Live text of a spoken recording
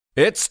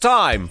It's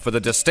time for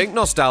the Distinct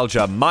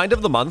Nostalgia Mind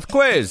of the Month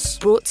quiz.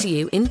 Brought to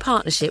you in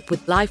partnership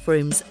with Life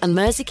Rooms and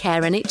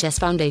Merseycare NHS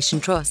Foundation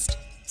Trust.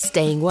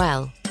 Staying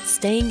well,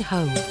 staying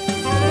home.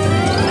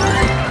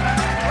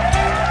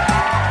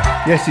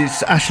 Yes,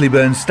 it's Ashley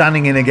Burns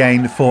standing in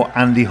again for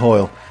Andy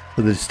Hoyle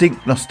for the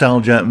Distinct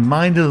Nostalgia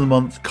Mind of the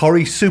Month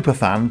Corrie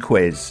Superfan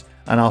quiz.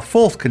 And our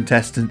fourth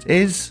contestant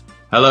is...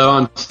 Hello,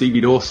 I'm Stevie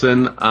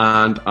Dawson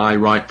and I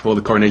write for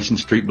the Coronation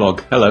Street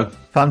blog. Hello.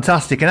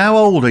 Fantastic. And how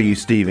old are you,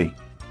 Stevie?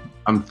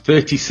 I'm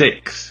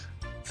 36.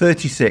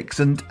 36.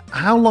 And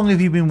how long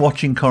have you been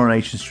watching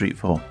Coronation Street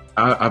for?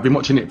 I've been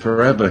watching it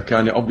forever,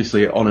 kind of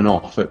obviously on and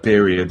off at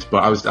periods.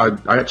 But I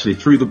actually,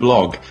 through the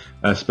blog,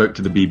 spoke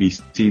to the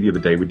BBC the other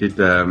day. We did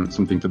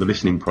something for the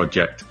Listening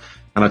Project.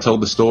 And I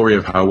told the story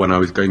of how when I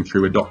was going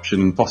through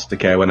adoption and foster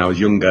care when I was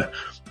younger,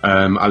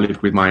 I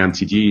lived with my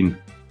Auntie Jean,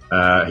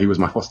 who was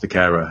my foster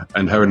carer.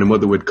 And her and her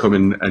mother would come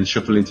in and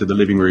shuffle into the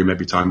living room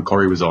every time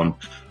Corrie was on.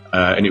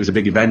 And it was a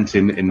big event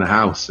in the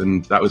house,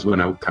 and that was when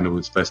I kind of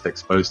was first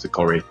exposed to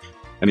Corrie.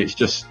 And it's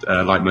just,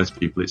 like most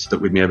people, it's stuck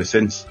with me ever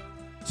since.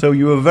 So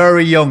you were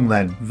very young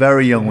then,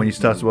 very young when you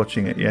started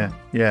watching it.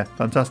 Yeah,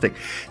 fantastic.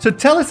 So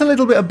tell us a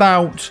little bit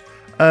about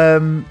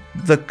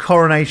the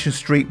Coronation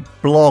Street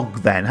blog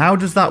then. How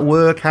does that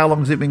work? How long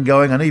has it been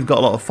going? I know you've got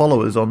a lot of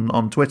followers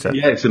on Twitter.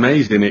 Yeah, it's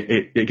amazing.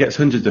 It gets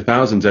hundreds of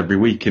thousands every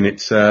week, and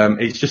it's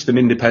just an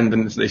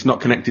independent, it's not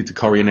connected to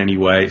Corrie in any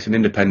way. It's an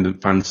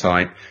independent fan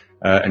site.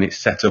 And it's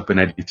set up and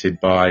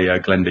edited by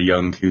Glenda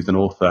Young, who's an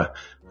author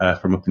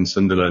from up in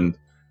Sunderland.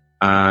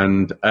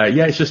 And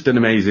it's just an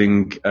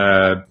amazing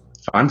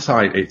fan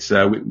site. It's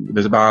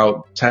there's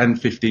about 10,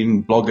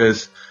 15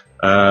 bloggers.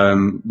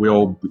 We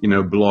all,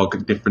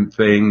 blog different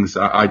things.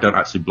 I don't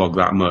actually blog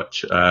that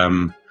much.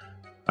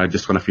 I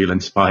just want to feel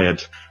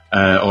inspired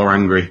or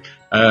angry.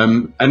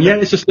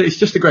 It's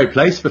just a great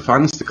place for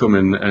fans to come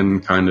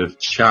and kind of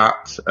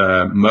chat,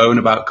 moan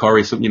about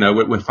Corrie. So,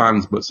 we're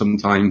fans, but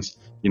sometimes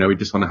we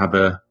just want to have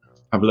a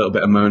little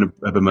bit of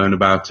a moan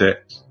about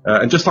it.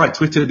 And just like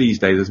Twitter these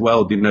days as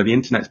well, the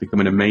internet's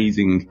become an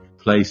amazing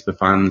place for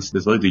fans.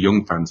 There's loads of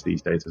young fans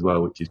these days as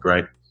well, which is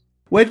great.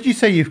 Where did you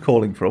say you're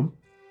calling from?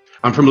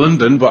 I'm from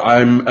London, but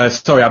I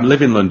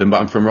live in London, but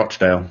I'm from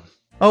Rochdale.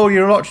 Oh,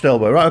 you're a Rochdale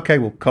boy, right? Okay,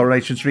 well,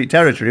 Coronation Street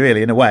territory,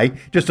 really, in a way.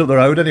 Just up the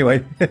road,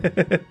 anyway.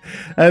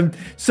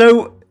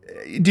 So,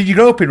 did you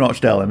grow up in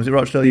Rochdale then? Was it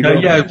Rochdale you grew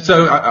up in?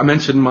 So I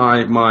mentioned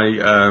my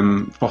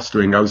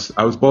fostering. I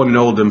was born in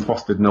Oldham,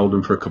 fostered in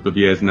Oldham for a couple of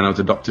years, and then I was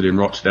adopted in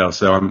Rochdale,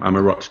 so I'm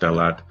a Rochdale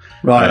lad.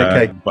 Right,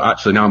 okay. But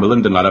actually now I'm a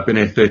London lad. I've been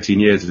here 13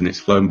 years and it's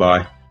flown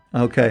by.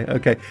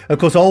 Okay. Of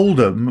course,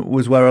 Oldham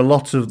was where a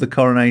lot of the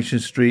Coronation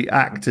Street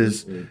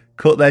actors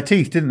cut their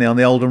teeth, didn't they, on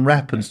the Oldham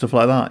Rep and stuff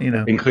like that,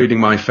 Including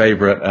my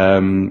favourite,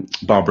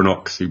 Barbara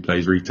Knox, who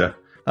plays Rita.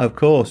 Of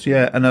course,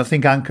 yeah. And I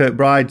think Anne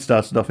Kirkbride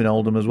started off in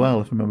Oldham as well,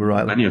 if I remember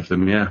rightly. Many of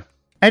them, yeah.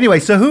 Anyway,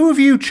 so who have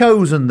you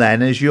chosen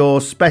then as your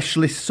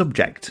specialist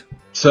subject?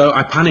 So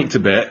I panicked a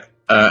bit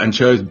and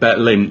chose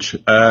Lynch.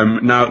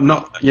 Now,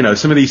 not,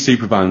 some of these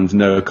superfans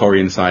know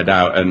Corrie inside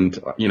out and,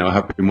 I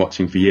have been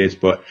watching for years,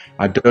 but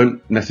I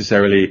don't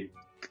necessarily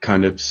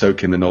kind of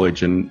soak in the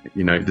knowledge and,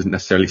 it doesn't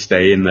necessarily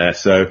stay in there.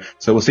 So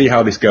we'll see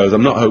how this goes.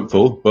 I'm not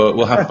hopeful, but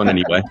we'll have fun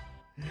anyway.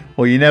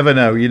 Well, you never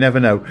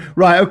know.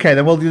 Right, okay,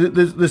 then. Well,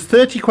 there's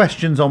 30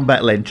 questions on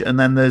Bet Lynch, and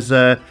then there's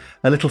a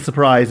little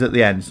surprise at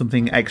the end,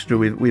 something extra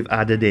we've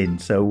added in.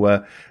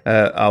 So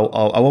I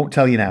won't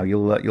tell you now.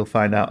 You'll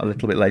find out a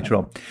little bit later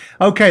on.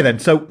 Okay, then.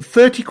 So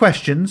 30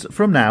 questions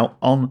from now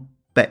on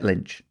Bet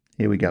Lynch.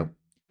 Here we go.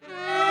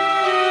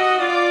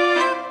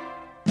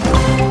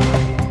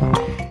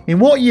 In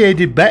what year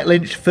did Bet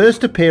Lynch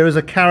first appear as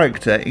a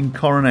character in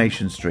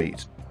Coronation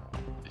Street?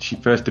 She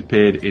first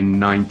appeared in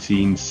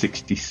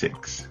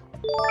 1966.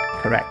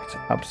 Correct,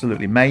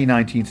 absolutely. May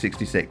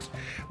 1966.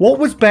 What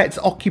was Bet's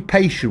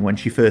occupation when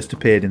she first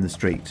appeared in the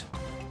street?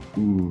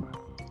 Ooh.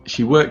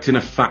 She worked in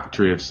a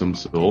factory of some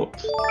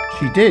sort.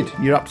 She did.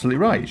 You're absolutely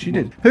right. She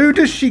did. Who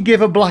does she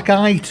give a black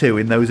eye to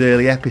in those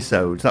early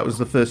episodes? That was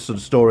the first sort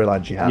of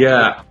storyline she had.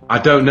 Yeah, I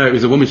don't know. It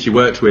was a woman she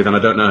worked with, and I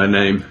don't know her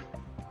name.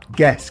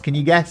 Guess. Can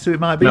you guess who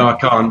it might be? No, I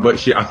can't.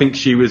 But I think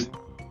she was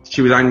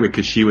angry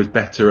because she was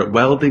better at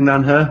welding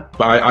than her.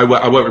 But I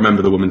won't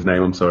remember the woman's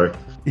name. I'm sorry.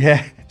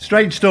 Yeah,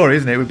 strange story,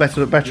 isn't it? We're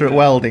better at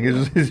welding.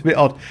 It's a bit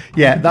odd.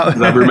 Yeah,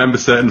 I remember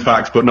certain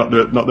facts, but not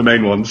the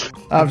main ones.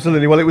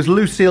 Absolutely. Well, it was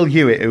Lucille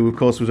Hewitt, who of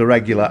course was a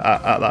regular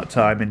at that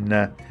time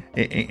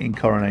in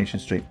Coronation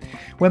Street.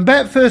 When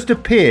Bet first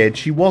appeared,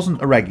 she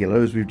wasn't a regular,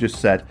 as we've just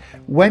said.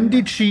 When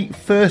did she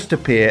first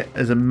appear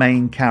as a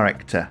main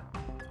character?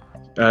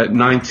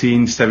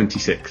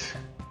 1976.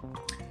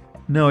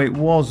 No, it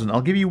wasn't.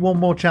 I'll give you one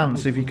more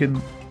chance if you can.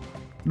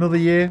 Another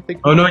year?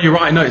 Oh no, you're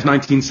right. No, it's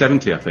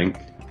 1970, I think.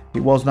 It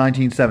was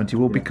 1970.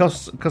 Well,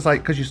 because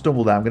you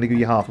stumbled there, I'm going to give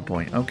you half a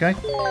point. Okay.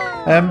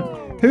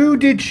 Who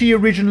did she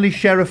originally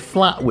share a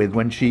flat with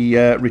when she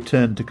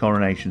returned to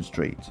Coronation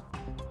Street?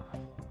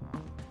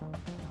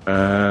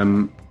 I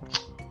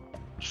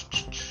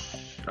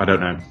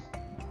don't know.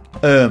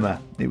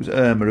 Irma. It was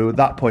Irma, who at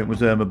that point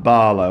was Irma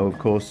Barlow, of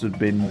course, had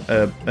been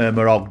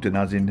Irma Ogden,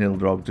 as in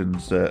Hilda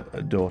Ogden's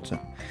daughter.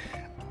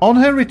 On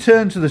her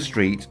return to the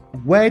street,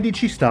 where did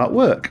she start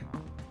work?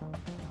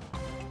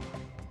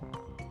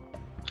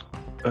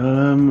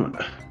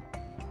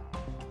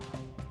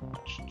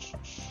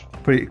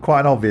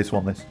 Quite an obvious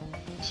one, this.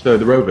 So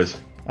the Rovers.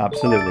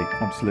 Absolutely.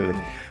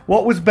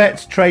 What was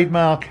Bet's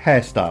trademark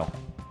hairstyle?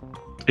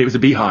 It was a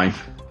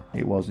beehive.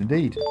 It was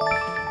indeed.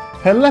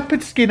 Her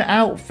leopard skin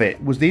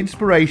outfit was the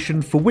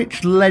inspiration for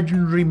which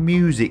legendary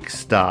music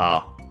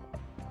star?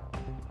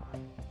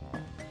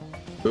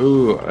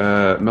 Ooh,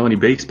 Melanie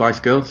B,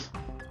 Spice Girls?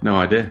 No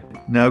idea.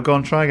 No, go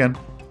on, try again.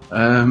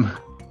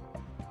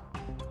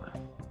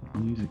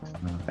 Music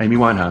star. Amy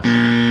Winehouse.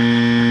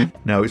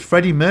 No, it's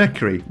Freddie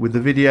Mercury with the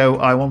video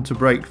I Want to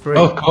Break Free.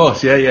 Oh, of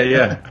course,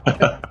 yeah.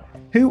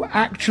 Who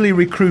actually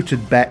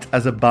recruited Bet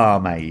as a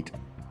barmaid?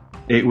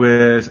 It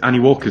was Annie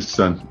Walker's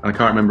son. I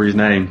can't remember his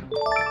name.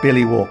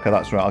 Billy Walker,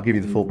 that's right. I'll give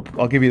you the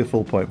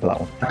full point for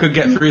that one. I could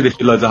get through this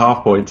with loads of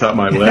half points. That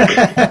might work.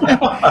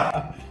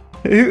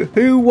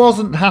 Who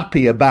wasn't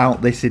happy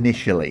about this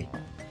initially?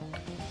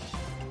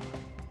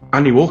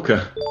 Annie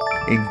Walker.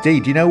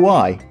 Indeed. Do you know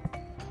why?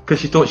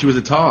 Because she thought she was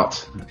a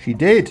tart. She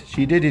did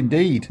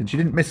indeed. And she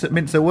didn't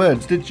mince her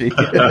words, did she?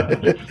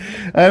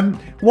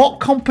 What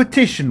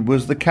competition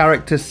was the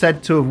character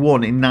said to have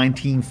won in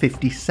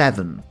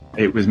 1957?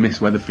 It was Miss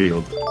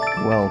Weatherfield.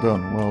 Well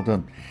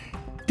done.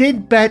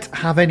 Did Bet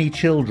have any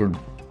children?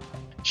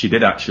 She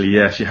did actually,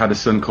 yeah. She had a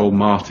son called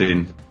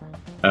Martin,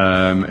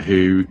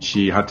 who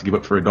she had to give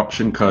up for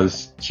adoption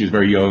because she was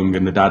very young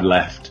and the dad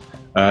left,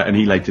 and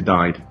he later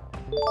died.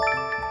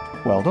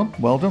 Well done.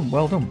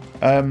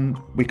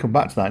 We come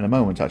back to that in a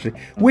moment, actually.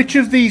 Which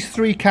of these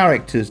three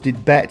characters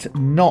did Bet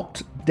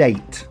not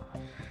date?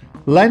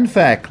 Len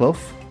Fairclough,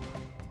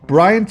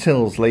 Brian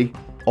Tilsley,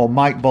 or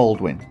Mike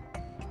Baldwin?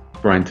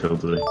 Brian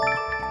Tilsley.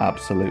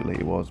 Absolutely,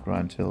 it was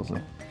Brian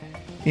Tilsley.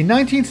 In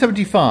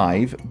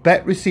 1975,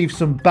 Bet received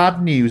some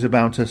bad news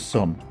about her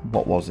son.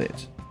 What was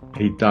it?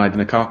 He died in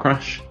a car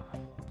crash.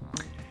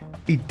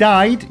 He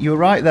died, you're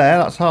right there,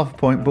 that's half a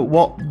point, but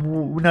what?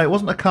 No, it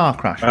wasn't a car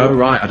crash. Oh,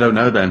 right, I don't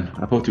know then.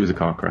 I thought it was a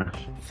car crash.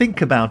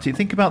 Think about it.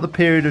 Think about the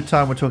period of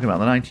time we're talking about,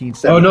 the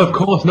 1970s. Oh, no, of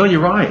course. No,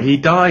 you're right. He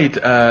died,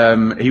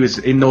 he was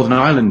in Northern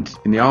Ireland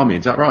in the army,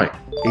 is that right?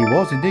 He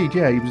was indeed,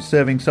 yeah. He was a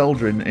serving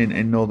soldier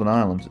in Northern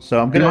Ireland. So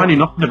I'm going to... I knew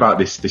nothing about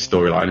this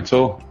storyline at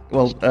all.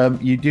 Well,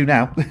 you do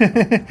now.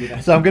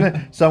 So I'm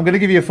gonna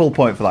give you a full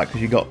point for that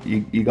because you got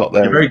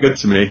there. You're very good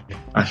to me,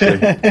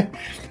 actually.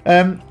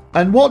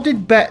 And what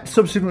did Bet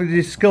subsequently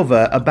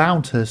discover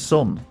about her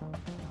son?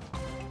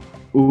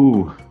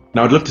 Ooh.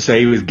 Now, I'd love to say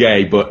he was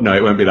gay, but no,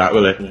 it won't be that,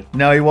 will it?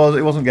 No, he was.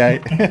 It wasn't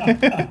gay.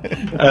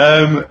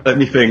 Let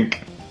me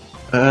think.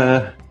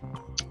 No,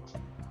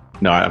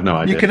 I have no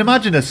idea. You can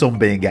imagine a son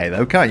being gay,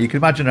 though, can't you? You can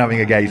imagine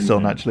having a gay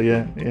son, actually,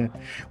 yeah.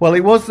 Well,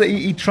 it was that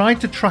he tried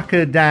to track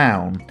her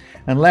down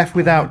and left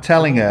without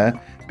telling her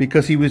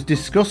because he was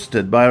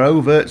disgusted by her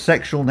overt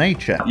sexual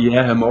nature.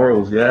 Yeah, her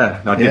morals,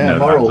 yeah. I didn't know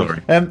morals.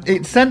 That, sorry.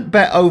 It sent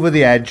Bet over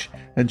the edge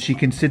and she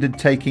considered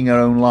taking her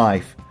own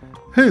life.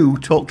 Who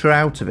talked her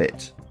out of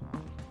it?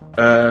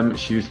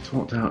 She was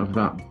talked out of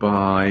that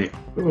by...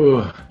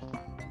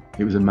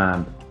 it was a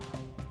man.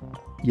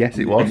 Yes,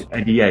 it was.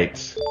 Eddie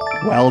Yates.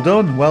 Well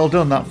done.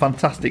 That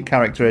fantastic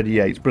character, Eddie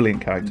Yates.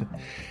 Brilliant character.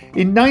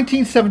 In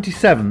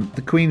 1977,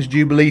 the Queen's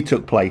Jubilee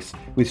took place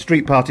with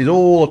street parties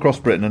all across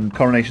Britain, and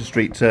Coronation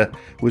Street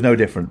was no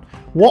different.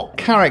 What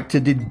character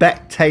did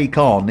Bet take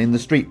on in the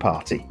street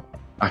party?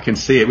 I can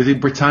see it. Was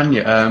it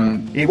Britannia?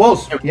 It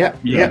was. Yeah.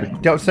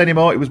 Don't say any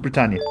more. It was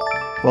Britannia.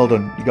 Well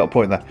done. You got a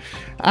point there.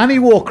 Annie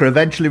Walker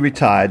eventually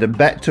retired and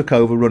Bet took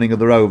over running of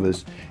the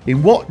Rovers.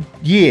 In what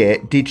year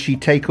did she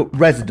take up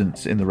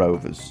residence in the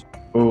Rovers?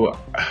 Oh,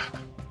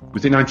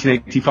 was it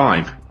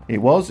 1985? It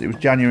was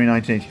January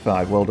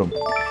 1985. Well done.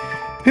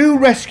 Who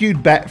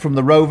rescued Bet from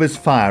the Rovers'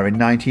 fire in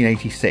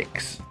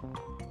 1986?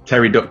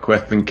 Terry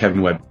Duckworth and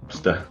Kevin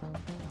Webster.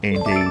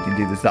 Indeed.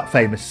 There's that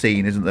famous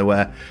scene, isn't there,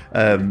 where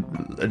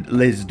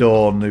Liz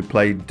Dawn, who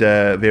played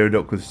Vera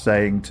Duckworth,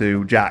 saying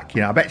to Jack,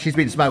 I bet she's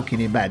been smoking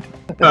in bed.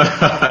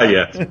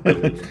 Yes.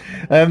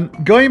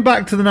 Going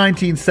back to the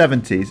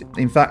 1970s,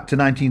 in fact to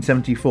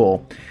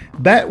 1974,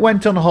 Bet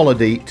went on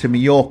holiday to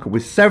Mallorca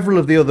with several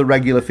of the other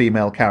regular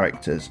female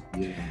characters.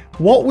 Yeah.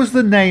 What was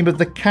the name of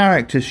the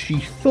character she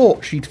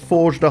thought she'd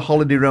forged a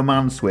holiday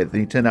romance with, and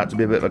he turned out to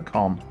be a bit of a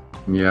con?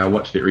 Yeah, I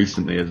watched it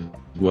recently as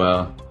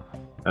well.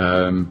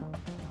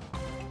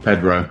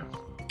 Pedro.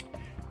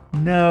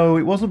 No,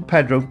 it wasn't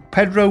Pedro.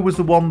 Pedro was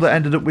the one that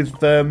ended up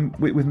with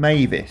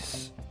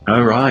Mavis.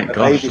 Oh, right.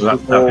 Gosh, that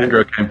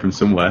Pedro came from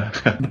somewhere.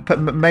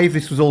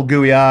 Mavis was all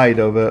gooey-eyed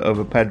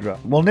over Pedro.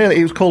 Well,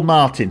 nearly. It was called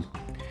Martin.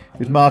 It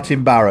was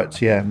Martin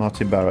Barrett. Yeah,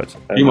 Martin Barrett.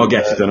 A few more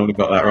guesses, I only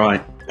got that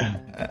right.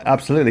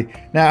 Absolutely.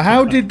 Now,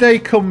 how did they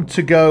come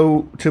to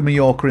go to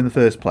Mallorca in the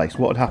first place?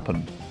 What had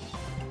happened?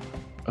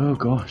 Oh,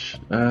 gosh.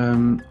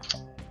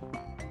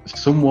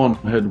 Someone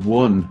had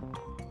won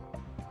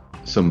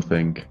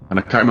something, and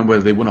I can't remember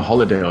whether they won a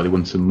holiday or they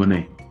won some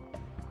money.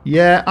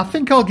 Yeah, I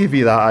think I'll give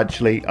you that,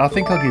 actually. I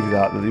think I'll give you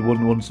that he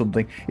won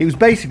something. It was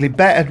basically,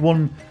 Bet had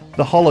won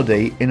the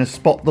holiday in a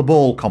spot the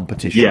ball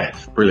competition.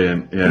 Yes,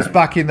 brilliant. Yeah. Because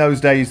back in those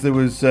days, there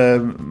was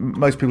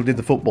most people did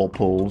the football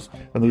pools,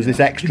 and there was this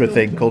extra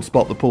thing called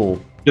spot the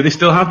pool. Do they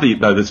still have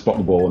the spot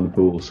the ball on the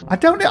pools? I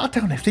don't know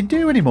if they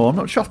do anymore. I'm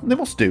not sure. They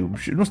must do.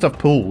 They must have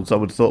pools, I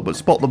would have thought. But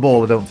spot the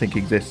ball, I don't think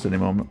exists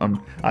anymore.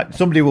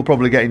 Somebody will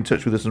probably get in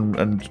touch with us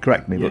and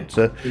correct me. Yeah.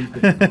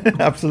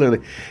 But absolutely.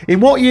 In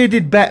what year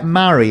did Bet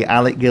marry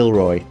Alec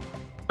Gilroy?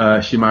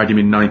 She married him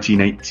in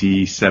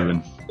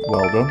 1987.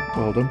 Well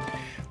done.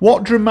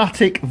 What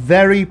dramatic,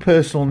 very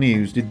personal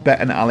news did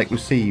Bet and Alec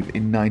receive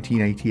in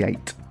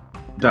 1988?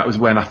 That was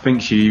when I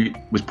think she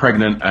was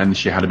pregnant and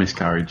she had a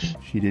miscarriage.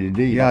 She did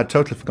indeed. Yeah, I'd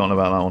totally forgotten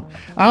about that one.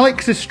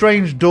 Alec's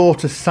estranged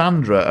daughter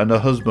Sandra and her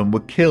husband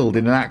were killed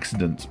in an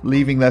accident,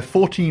 leaving their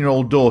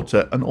 14-year-old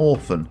daughter an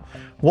orphan.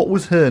 What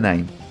was her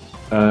name?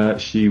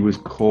 She was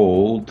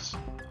called...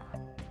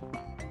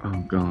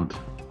 Oh, God.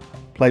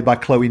 Played by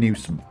Chloe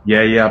Newsom.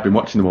 Yeah, I've been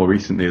watching them all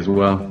recently as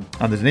well.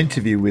 And there's an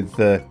interview with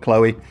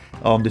Chloe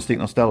on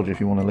Distinct Nostalgia if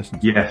you want to listen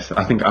to it. Yes,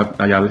 I think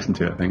I listened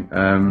to it, I think.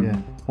 Yeah.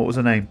 What was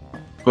her name?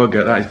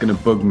 Bugger, that is going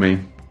to bug me.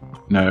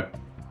 No.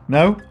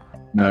 No?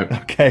 No.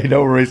 Okay,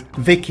 no worries.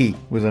 Vicky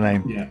was her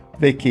name. Yeah.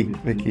 Vicky.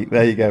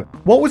 There you go.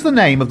 What was the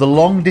name of the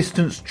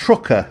long-distance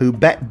trucker who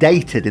Bet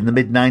dated in the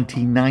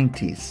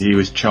mid-1990s? He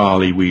was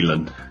Charlie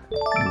Whelan.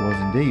 He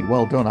was indeed.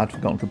 Well done. I'd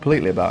forgotten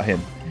completely about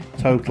him.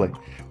 Totally.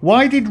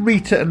 Why did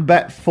Rita and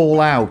Bet fall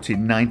out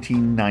in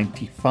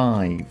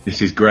 1995?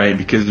 This is great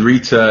because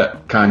Rita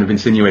kind of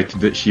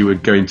insinuated that she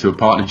would go into a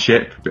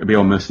partnership, be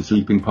almost a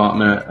sleeping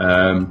partner,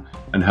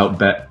 and help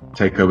Bet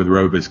take over the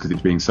Rovers because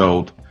it's being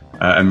sold.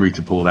 And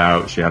Rita pulled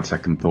out. She had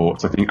second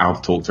thoughts. I think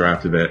Alf talked her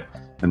out of it.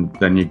 And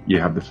then you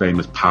have the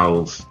famous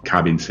Pals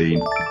cabin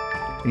scene.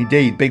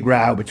 Indeed, big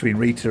row between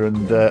Rita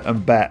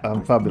and Bet.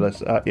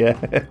 Fabulous.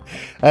 Yeah.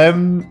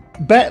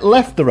 Bet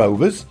left the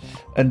Rovers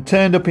and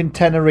turned up in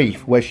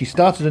Tenerife, where she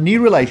started a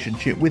new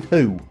relationship with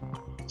who?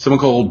 Someone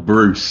called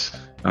Bruce,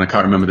 and I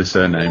can't remember the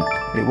surname.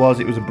 It was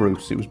a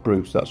Bruce. It was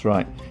Bruce, that's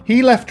right.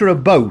 He left her a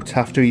boat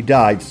after he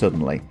died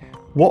suddenly.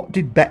 What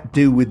did Bet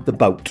do with the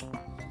boat?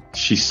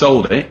 She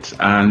sold it,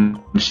 and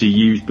she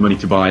used the money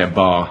to buy a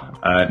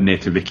bar near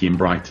to Vicky in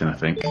Brighton, I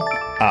think.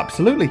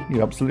 Absolutely.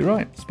 You're absolutely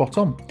right. Spot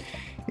on.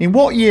 In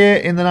what year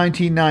in the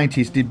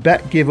 1990s did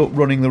Bet give up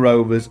running the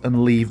Rovers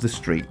and leave the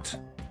street?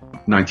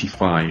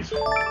 95.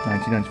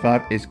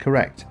 1995 is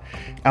correct.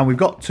 And we've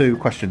got to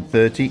question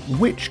 30.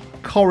 Which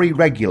Corrie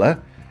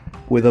regular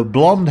with a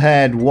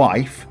blonde-haired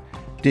wife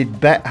did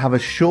Bet have a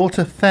short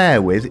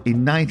affair with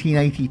in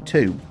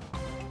 1982?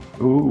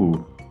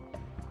 Ooh,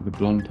 the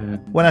blonde hair.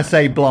 When I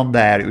say blonde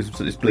hair, it was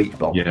this bleach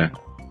blonde. Yeah.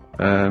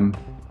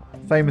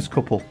 Famous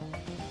couple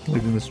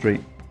lived in the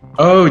street.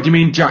 Oh, do you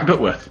mean Jack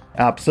Duckworth?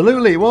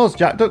 Absolutely, it was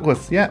Jack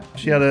Duckworth. Yeah,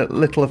 she had a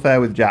little affair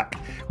with Jack,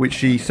 which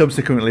she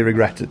subsequently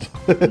regretted.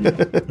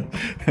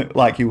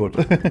 Like you would.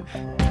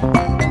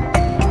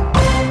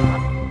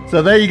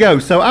 So there you go.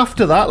 So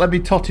after that, let me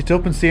tot it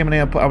up and see how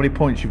many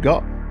points you've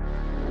got.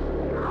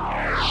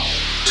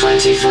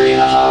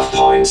 23.5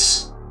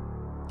 points.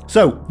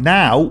 So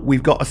now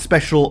we've got a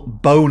special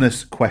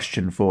bonus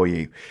question for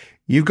you.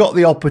 You've got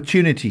the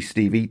opportunity,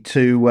 Stevie,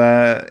 to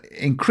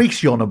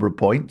increase your number of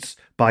points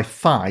by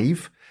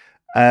 5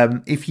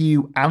 if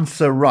you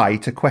answer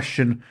right a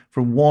question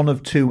from one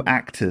of two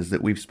actors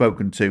that we've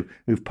spoken to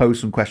who've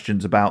posed some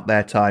questions about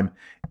their time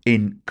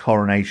in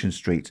Coronation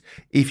Street.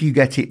 If you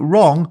get it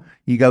wrong,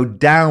 you go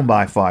down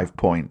by 5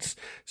 points.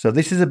 So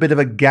this is a bit of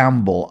a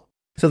gamble.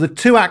 So the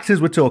two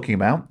actors we're talking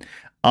about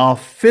are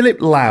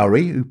Philip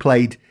Lowry, who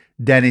played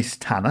Dennis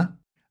Tanner,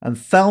 and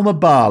Thelma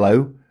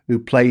Barlow, who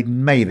played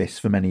Mavis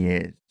for many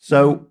years.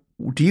 So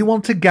do you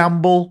want to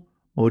gamble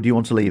or do you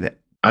want to leave it?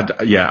 I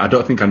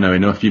don't think I know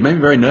enough. You made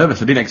me very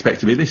nervous. I didn't expect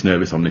to be this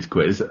nervous on this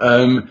quiz.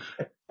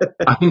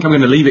 I think I'm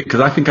going to leave it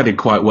because I think I did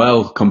quite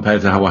well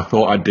compared to how I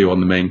thought I'd do on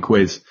the main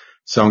quiz.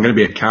 So I'm going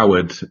to be a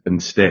coward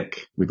and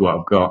stick with what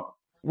I've got.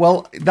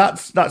 Well,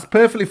 that's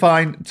perfectly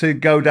fine to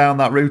go down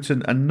that route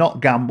and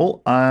not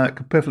gamble. I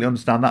can perfectly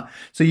understand that.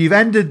 So you've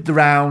ended the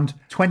round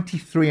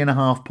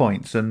 23.5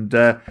 points, and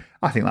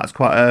I think that's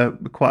quite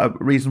a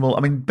reasonable.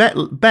 I mean,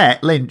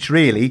 Bet Lynch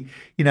really,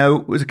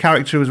 was a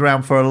character who was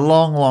around for a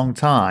long, long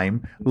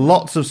time.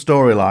 Lots of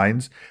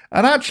storylines,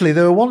 and actually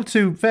there were one or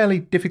two fairly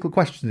difficult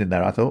questions in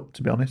there, I thought,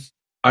 to be honest.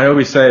 I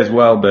always say as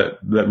well that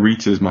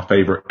Rita's my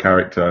favourite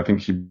character. I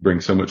think she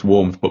brings so much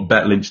warmth, but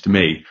Bet Lynch to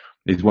me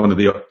is one of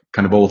the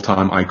kind of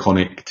all-time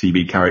iconic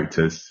TV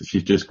characters.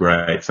 She's just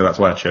great, so that's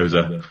why I chose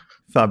her.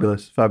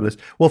 Fabulous.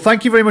 Well,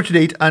 thank you very much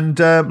indeed, and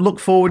look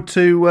forward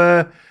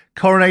to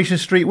Coronation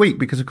Street week,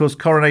 because of course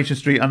Coronation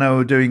Street, I know,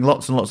 are doing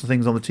lots and lots of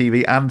things on the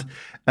TV, and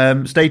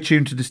stay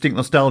tuned to Distinct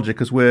Nostalgia,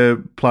 because we're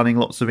planning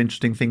lots of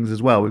interesting things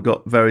as well. We've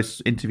got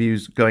various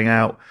interviews going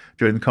out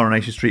during the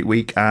Coronation Street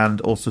week,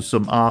 and also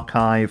some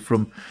archive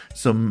from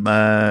some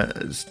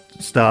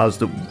stars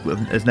that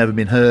has never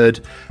been heard,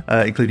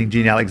 including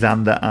Jean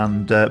Alexander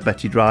and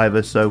Betty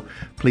Driver. So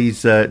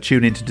please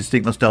tune in to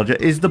Distinct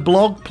Nostalgia. Is the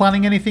blog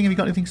planning anything? Have you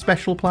got anything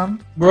special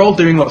planned? We're all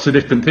doing lots of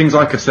different things.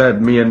 Like I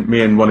said, me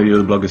and one of the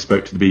other bloggers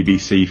spoke to the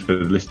BBC for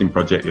the listening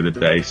project the other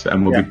day,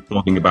 and we'll be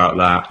blogging about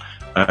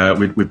that.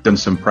 We've done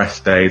some press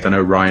days. I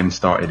know Ryan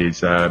started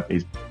his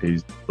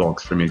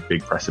blogs from his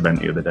big press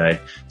event the other day.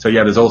 So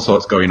yeah, there's all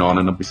sorts going on,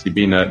 and obviously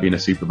being a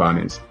super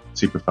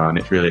fan,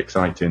 it's really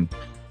exciting.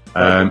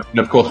 And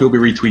of course, we'll be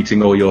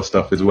retweeting all your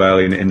stuff as well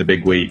in the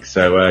big week.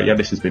 So yeah,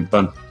 this has been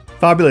fun.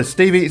 Fabulous,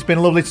 Stevie. It's been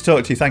lovely to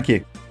talk to you. Thank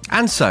you.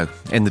 And so,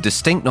 in the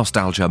Distinct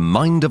Nostalgia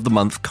Mind of the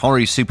Month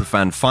Corrie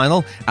Superfan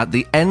final, at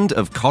the end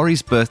of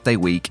Corrie's birthday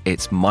week,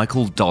 it's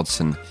Michael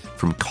Dodson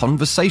from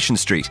Conversation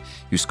Street,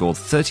 who scored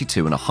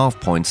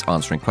 32.5 points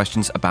answering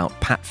questions about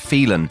Pat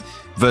Phelan,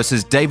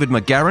 versus David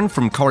McGarren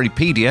from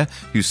Corriepedia,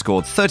 who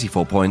scored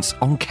 34 points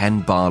on Ken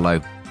Barlow.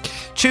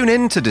 Tune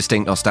in to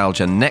Distinct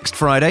Nostalgia next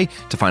Friday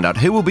to find out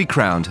who will be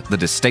crowned the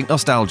Distinct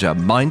Nostalgia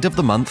Mind of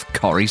the Month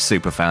Corrie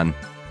Superfan.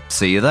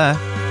 See you there.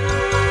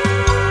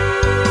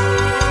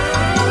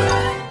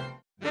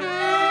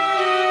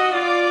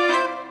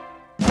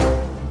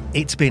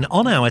 It's been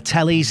on our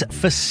tellies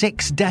for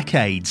 6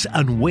 decades,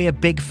 and we're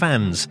big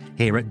fans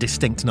here at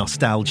Distinct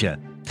Nostalgia.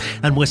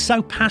 And we're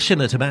so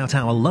passionate about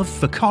our love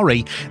for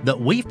Corrie that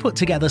we've put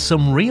together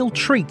some real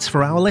treats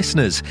for our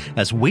listeners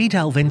as we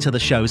delve into the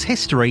show's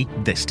history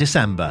this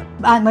December.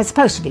 I was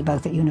supposed to be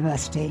both at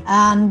university,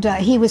 and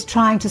he was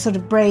trying to sort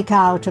of break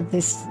out of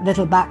this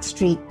little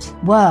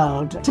backstreet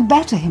world to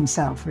better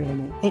himself,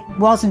 really. It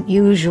wasn't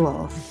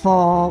usual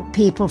for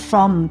people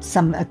from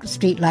a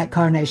street like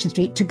Coronation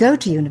Street to go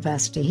to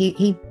university.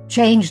 He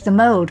changed the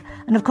mould.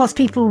 And of course,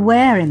 people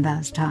were in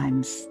those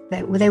times.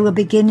 They were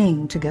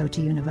beginning to go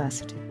to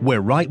university. We're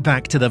right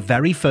back to the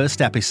very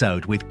first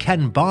episode with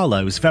Ken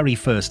Barlow's very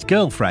first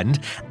girlfriend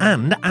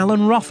and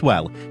Alan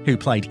Rothwell, who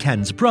played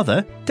Ken's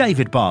brother,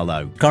 David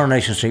Barlow.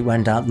 Coronation Street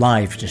went out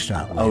live to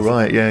start with. Oh,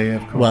 right, yeah,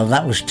 of course. Well,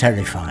 that was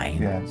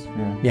terrifying. Yes,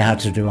 yeah. You had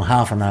to do a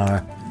half an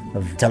hour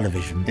of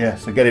television.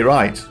 Yes, and get it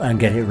right. And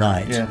get it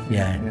right,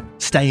 yeah.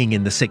 Staying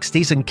in the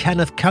 60s, and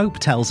Kenneth Cope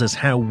tells us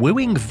how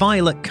wooing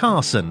Violet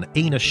Carson,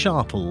 Ina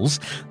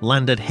Sharples,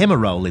 landed him a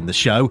role in the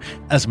show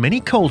as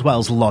Minnie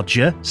Caldwell's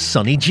lodger,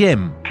 Sonny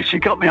Jim. She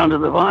got me under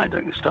the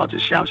viaduct and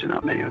started shouting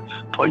at me,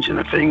 pointing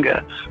a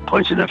finger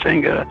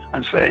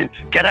and saying,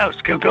 "Get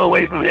out, go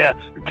away from here.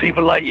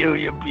 People like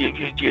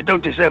you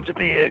don't deserve to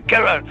be here.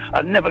 Get out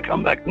and never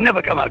come back,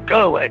 never come out.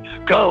 Go away.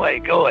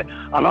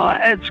 And our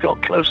heads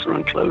got closer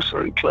and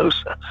closer and closer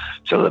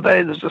till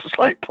there's a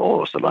slight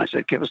pause, and I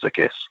said, "Give us a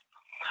kiss."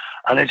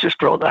 And it just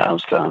brought the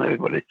house down.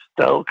 Everybody,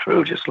 the whole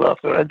crew just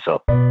laughed their heads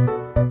off.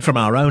 From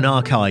our own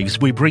archives,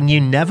 we bring you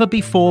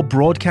never-before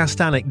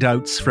broadcast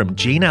anecdotes from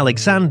Jean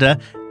Alexander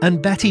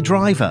and Betty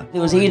Driver.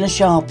 There was Ina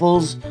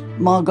Sharples,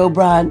 Margot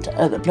Bryant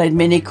that played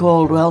Minnie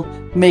Caldwell,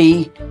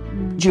 me,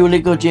 Julie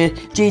Goodyear,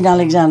 Jean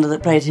Alexander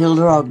that played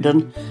Hilda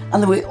Ogden,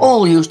 and we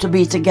all used to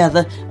be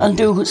together and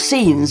do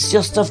scenes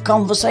just of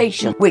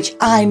conversation, which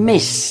I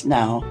miss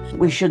now.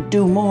 We should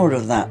do more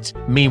of that.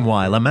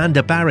 Meanwhile,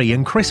 Amanda Barry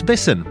and Chris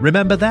Bisson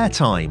remember their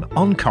time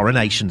on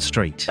Coronation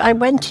Street. I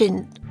went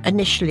in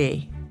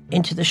initially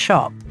into the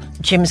shop,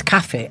 Jim's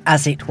Cafe,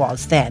 as it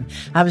was then.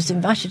 I was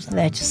invited in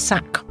there to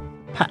sack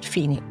Pat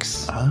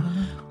Phoenix.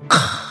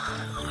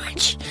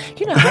 Which,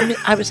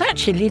 I was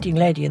actually leading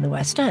lady in the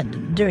West End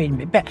and doing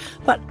my best,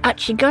 but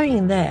actually going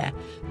in there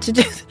to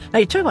do... Now,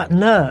 you talk about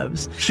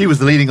nerves. She was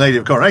the leading lady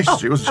of Coronation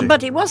Street, wasn't she?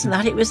 But it wasn't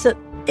that. It was that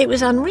it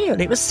was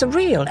unreal. It was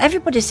surreal.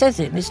 Everybody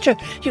says it, and it's true.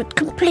 You're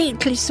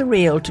completely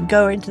surreal to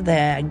go into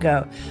there and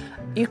go...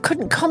 You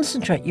couldn't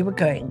concentrate. You were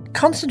going,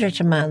 concentrate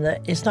a man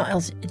that is not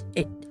Elsie...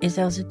 It's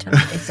Elsie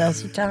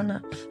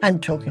Turner. I'm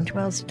talking to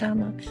Elsie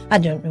Turner. I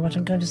don't know what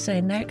I'm going to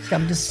say next.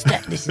 I'm just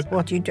this is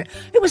what you do.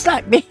 It was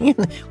like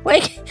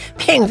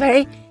being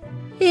very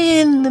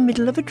in the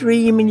middle of a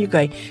dream, and you're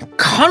going,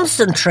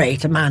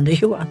 concentrate, Amanda,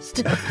 you are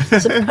still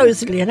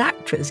supposedly an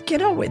actress.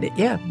 Get on with it,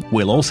 yeah.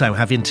 We'll also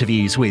have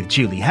interviews with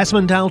Julie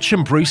Hesmondhalgh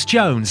and Bruce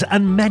Jones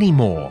and many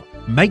more.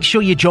 Make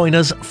sure you join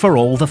us for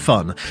all the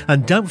fun,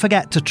 and don't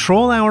forget to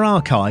trawl our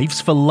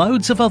archives for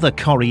loads of other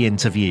Corrie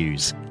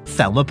interviews.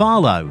 Thelma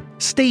Barlow,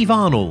 Steve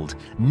Arnold,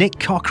 Nick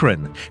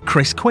Cochran,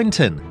 Chris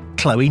Quinton,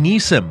 Chloe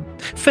Newsome,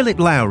 Philip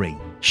Lowry,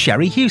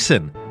 Sherry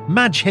Hewson,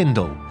 Madge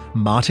Hindle,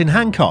 Martin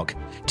Hancock,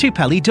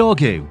 Tupeli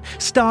Dorgu,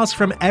 stars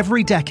from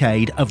every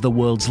decade of the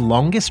world's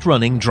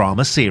longest-running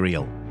drama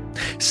serial.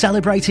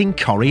 Celebrating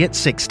Corrie at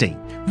 60,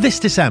 this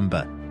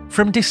December,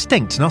 from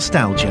Distinct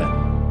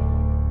Nostalgia.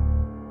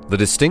 The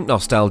Distinct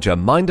Nostalgia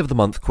Mind of the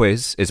Month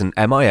quiz is an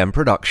MIM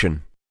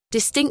production.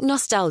 Distinct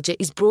Nostalgia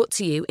is brought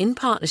to you in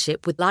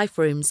partnership with Life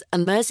Rooms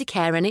and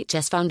Merseycare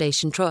NHS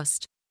Foundation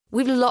Trust.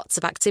 We've lots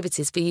of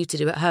activities for you to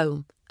do at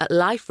home at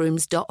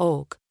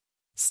liferooms.org.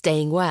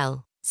 Staying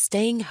well,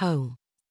 staying home.